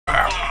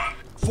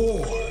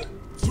4,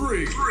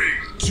 3,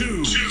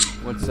 2.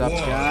 What's up,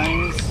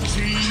 guys?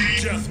 Team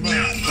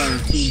Deathmatch. Playing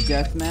Team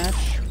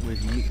Deathmatch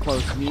with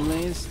close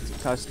melees. It's a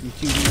custom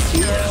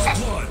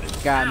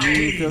 2v2. Got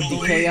me,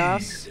 Filthy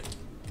Chaos.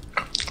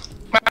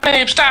 My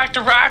name's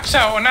Dr.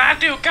 Roxo and I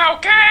do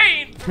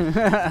cocaine!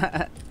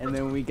 And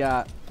then we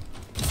got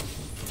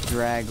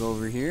Drag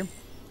over here.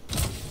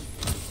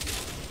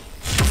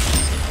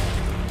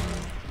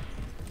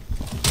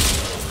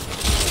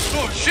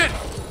 Oh shit!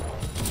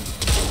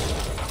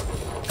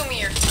 Come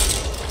here.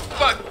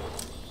 Fuck!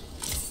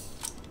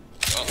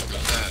 Oh, look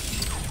at that.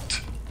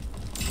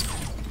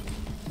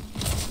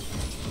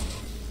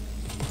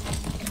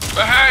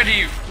 Behind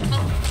you!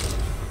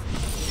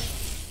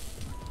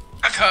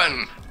 I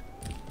couldn't.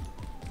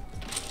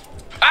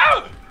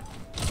 Ow!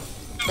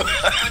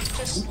 I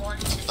just want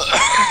to.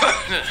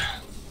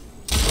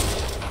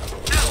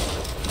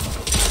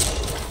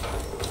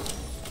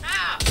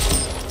 Ow!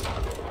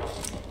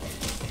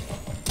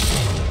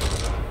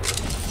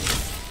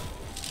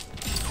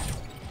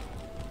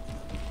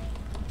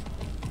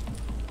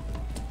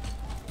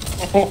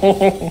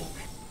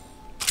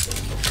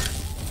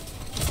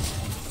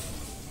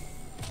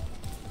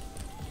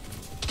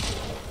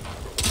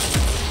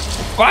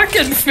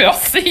 Fucking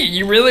filthy!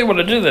 You really want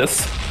to do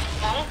this?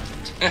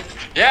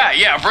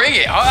 Yeah, bring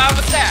it. How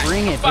about that?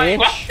 Bring it, bitch.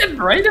 Fucking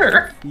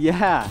raider!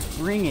 Yeah,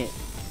 bring it.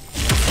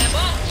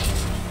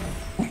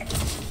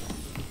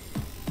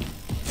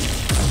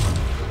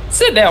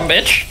 Sit down,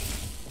 bitch.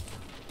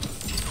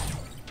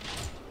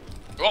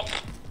 Oh,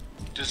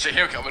 didn't see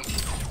him coming.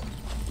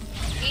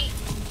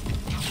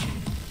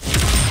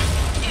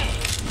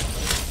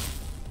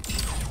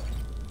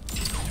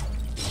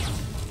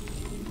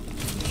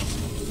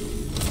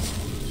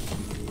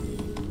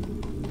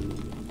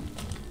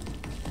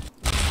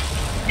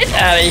 Get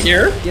out of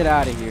here. Get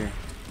out of here.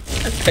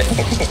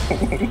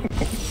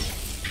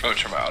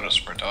 Approach him out of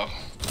sprint up.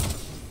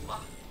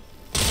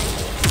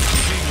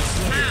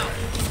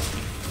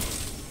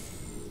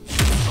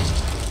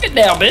 Get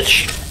down,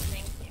 bitch.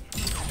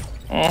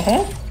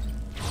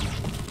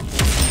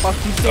 Fuck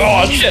you,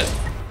 Oh, Filthy. shit.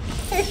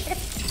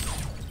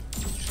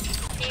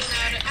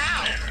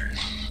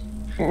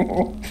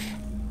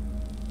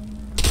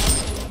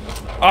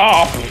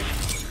 Oh,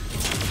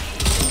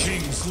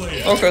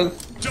 Kingslayer. okay.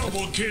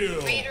 Double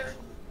kill. Raider.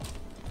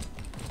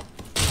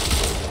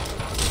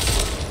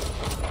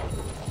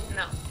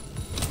 No.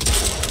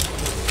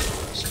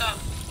 Stop.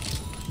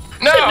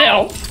 No! Sit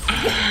down.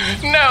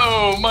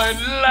 No, my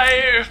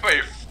life,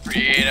 my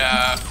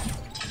freedom.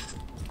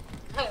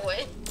 No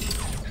way.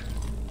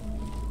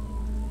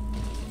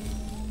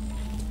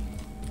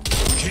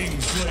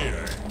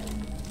 Kingslayer.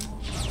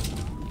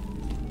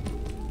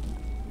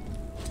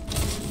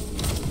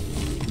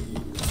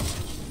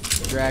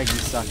 Drag, you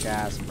suck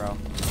ass, bro.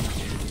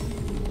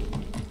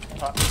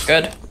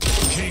 Good.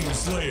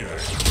 Kingslayer.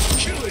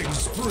 Killing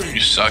spree. You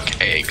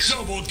suck eggs,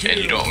 and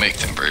you don't make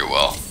them very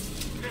well.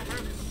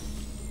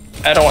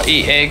 I don't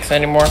eat eggs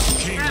anymore.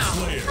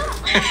 Kingslayer.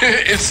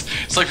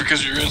 it's like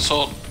because you're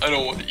insult, I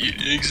don't want to eat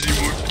eggs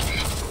anymore.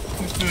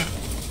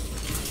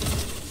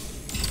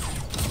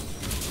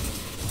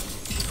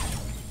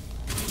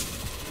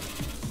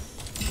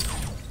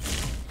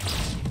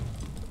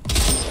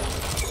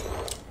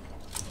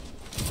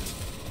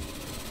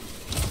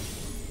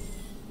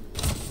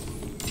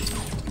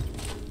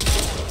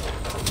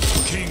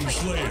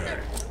 Kingslayer.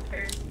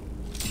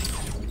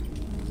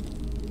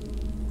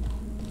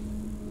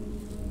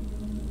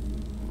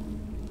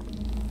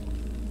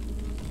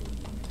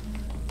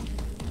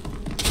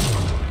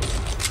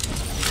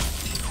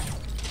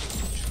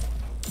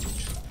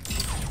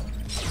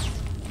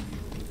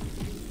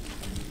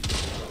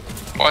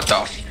 What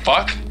the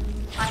fuck?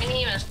 I didn't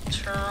even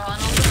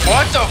Toronto.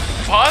 What the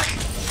fuck?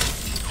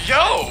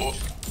 Yo,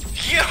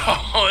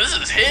 this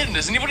is hidden.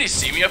 Does anybody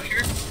see me up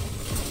here?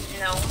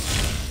 No.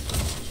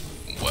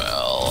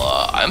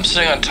 Well, I'm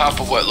sitting on top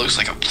of what looks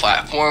like a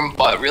platform,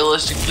 but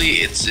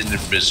realistically, it's an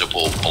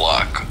invisible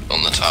block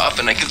on the top,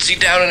 and I can see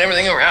down and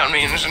everything around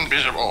me, and it's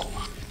invisible.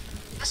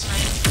 That's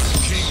nice.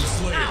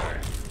 Kingslayer.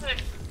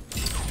 Good.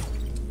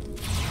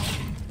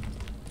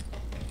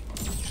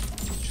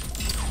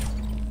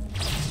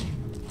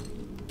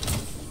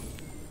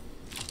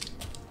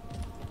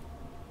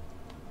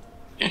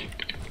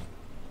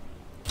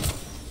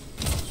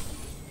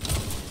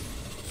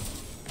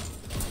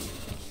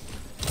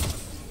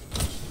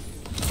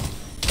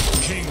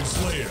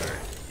 Kingslayer.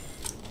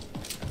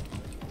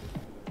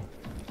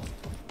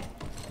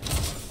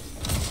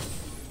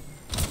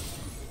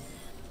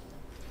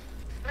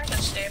 I can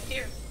stay up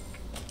here.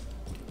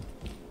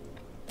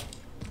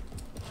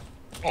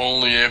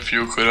 Only if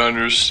you could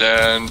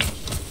understand.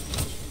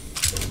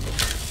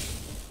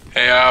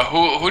 Hey,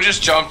 who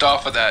just jumped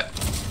off of that?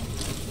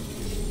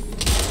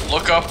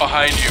 Look up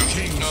behind you.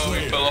 No,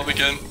 he fell off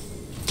again.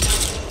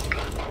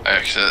 I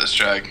actually said this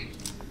drag.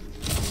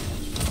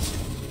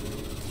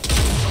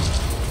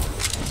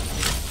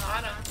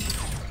 Got him.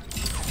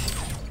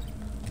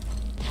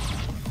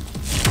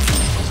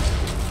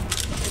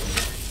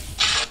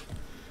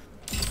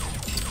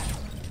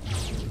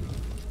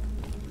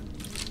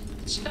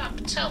 Stop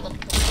teleporting.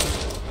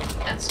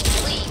 That's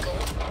illegal.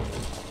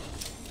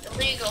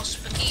 Illegal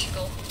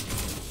spageagle.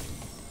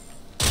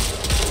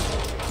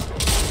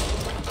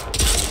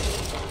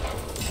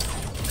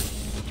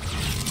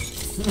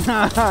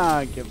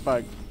 Haha, get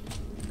fucked.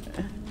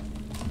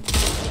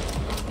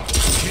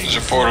 There's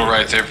a portal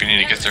right there if you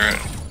need to get through it.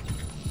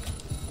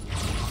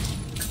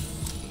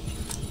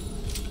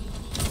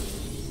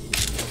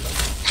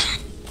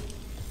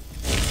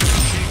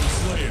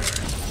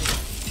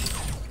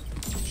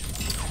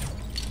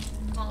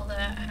 All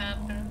that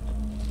happened.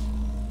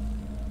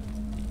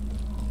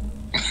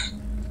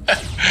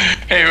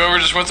 Hey, whoever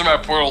just went through my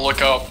portal,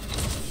 look up.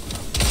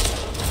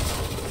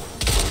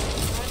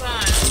 Hold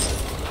on.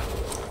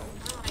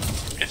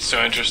 It's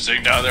so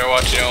interesting down there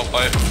watching y'all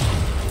fight.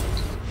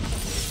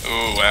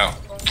 Ooh, wow.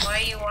 Well, why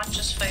you watch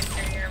us fight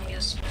for your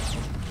amusement?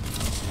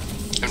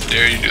 How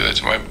dare you do that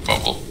to my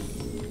bubble?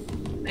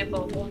 My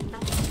bubble.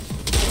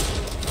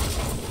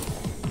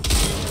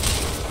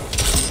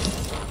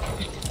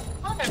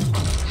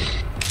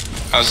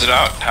 Motherfucker. How's it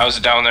out? How's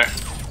it down there?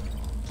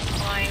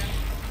 Fine.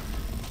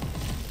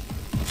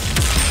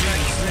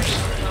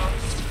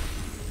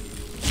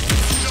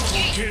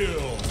 Double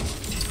kill.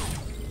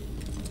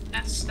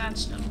 That's done.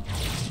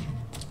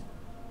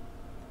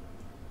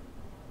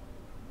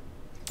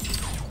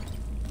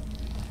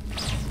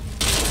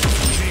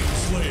 King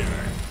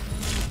Slayer.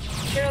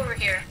 Get over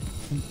here.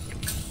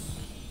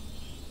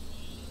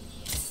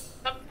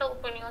 Stop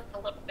teleporting like a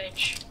little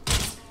bitch.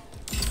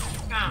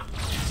 Ah.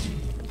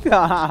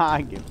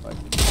 Haha, get fucked.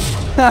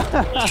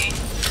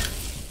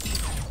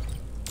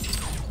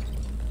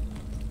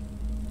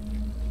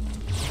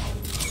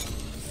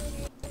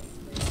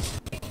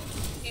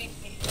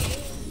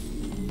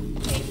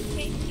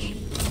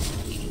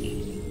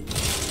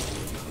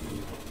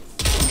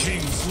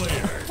 King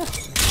Slayer.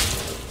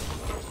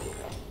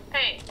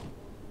 Hey.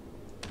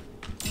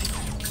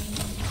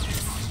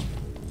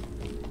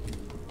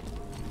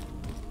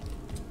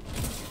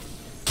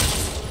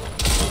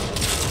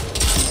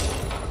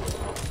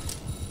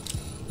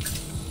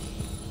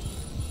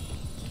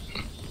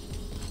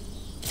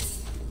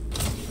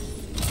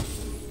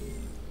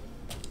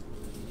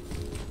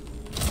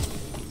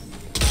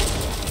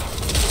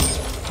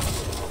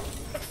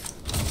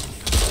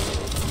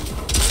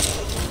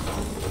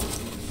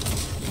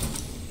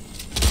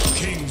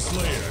 King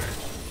Slayer.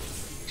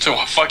 So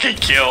a fucking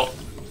kill.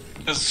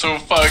 That's so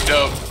fucked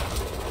up.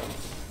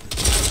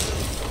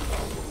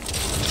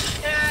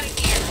 Get out of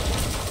here.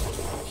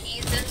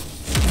 Heathen.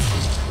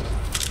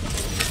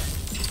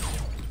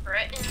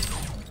 Breton.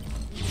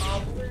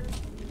 Goblin.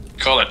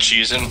 Call it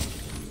cheesing.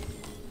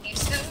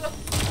 Heathen.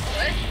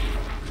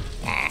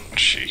 What?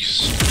 Jeez.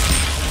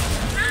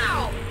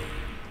 Ow!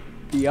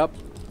 Be up.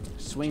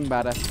 Swing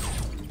batter.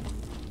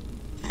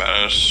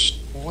 Better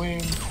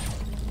swing.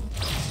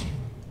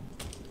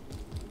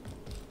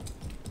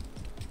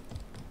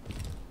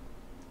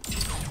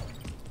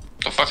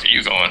 The fuck are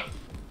you going?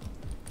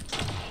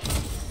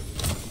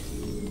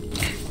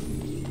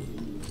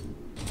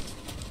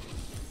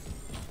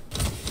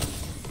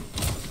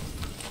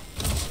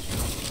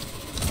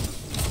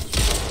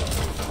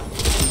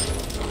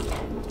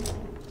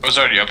 I was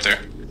already up there.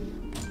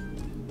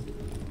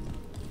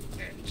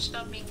 Here,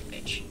 stop being a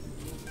bitch.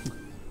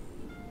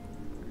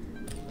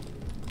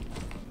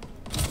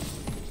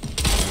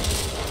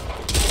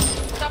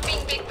 Stop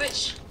being big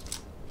bitch.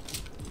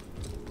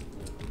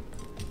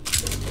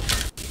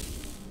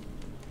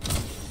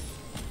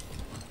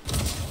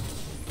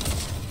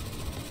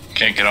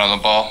 Can't get on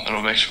the ball,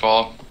 it'll make you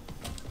fall.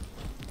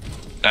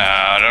 Nah,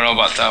 I don't know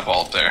about that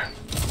ball up there.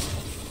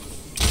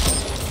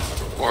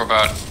 Or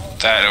about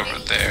that over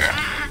there.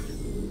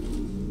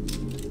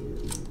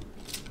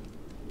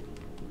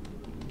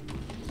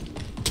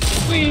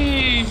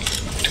 Whee!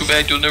 Too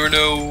bad you'll never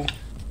know.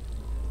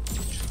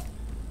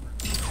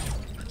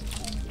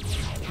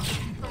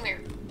 Come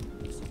here.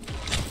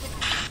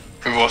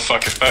 We both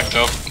fucking backed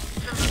up.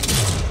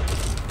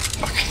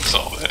 Fucking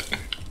solve it.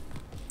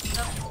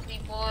 Up, movie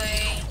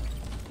boy.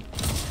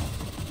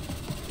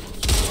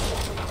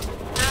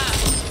 Ah,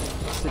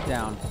 Sit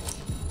down.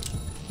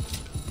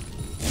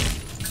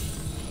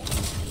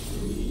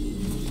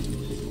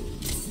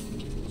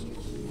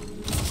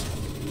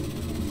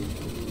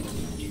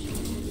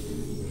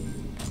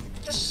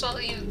 just saw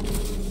you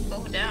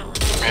go down.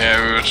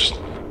 Yeah, we were just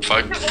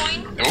fuck.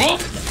 Boing. Whoa!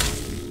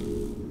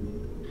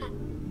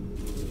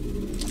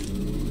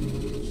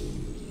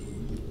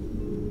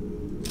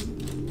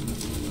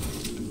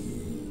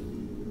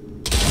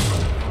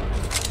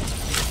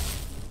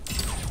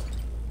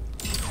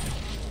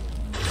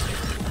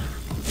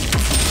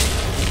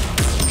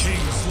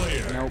 King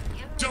Slayer. Nope.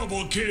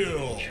 Double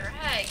kill.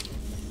 Drag.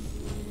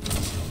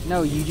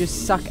 No, you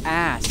just suck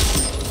ass.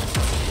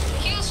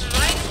 He was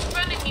right in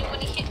front of me when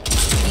he hit me.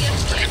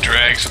 Fucking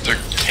drags up there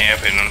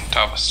camping on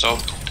top of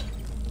stuff.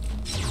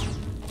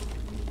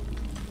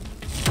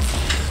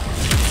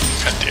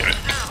 God damn it.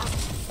 Ow.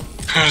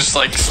 I'm just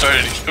like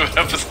starting to give it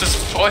up at this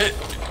point.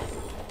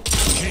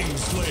 King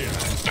Slayer.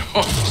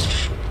 Oh,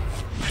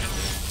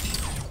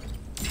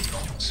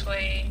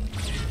 Sway.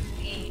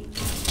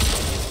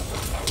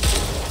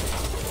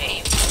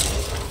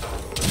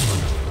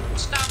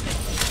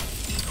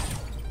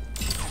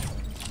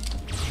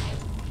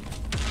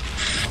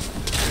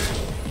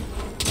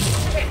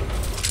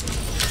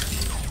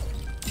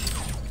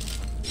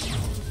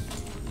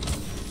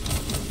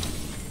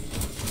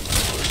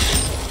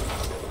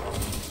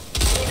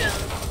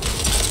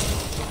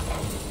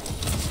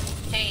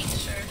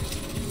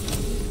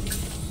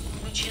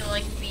 Would you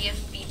like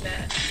BFB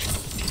bet?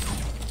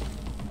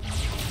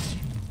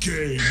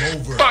 Game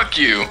over. Fuck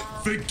you.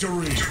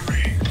 Victory.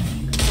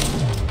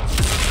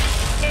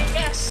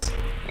 Yes.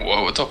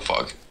 Whoa, what the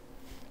fuck?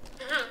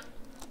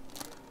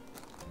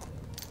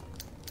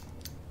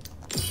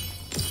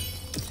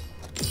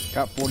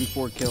 Got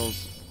 44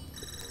 kills.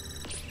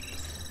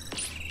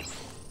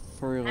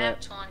 For I your have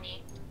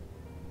 20.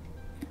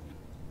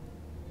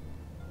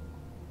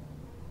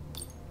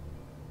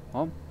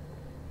 Well,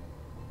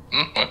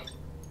 Mm-hmm.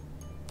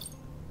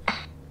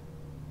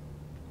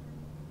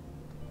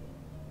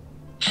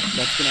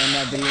 that's gonna end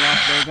that video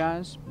off there,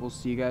 guys. We'll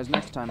see you guys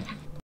next time.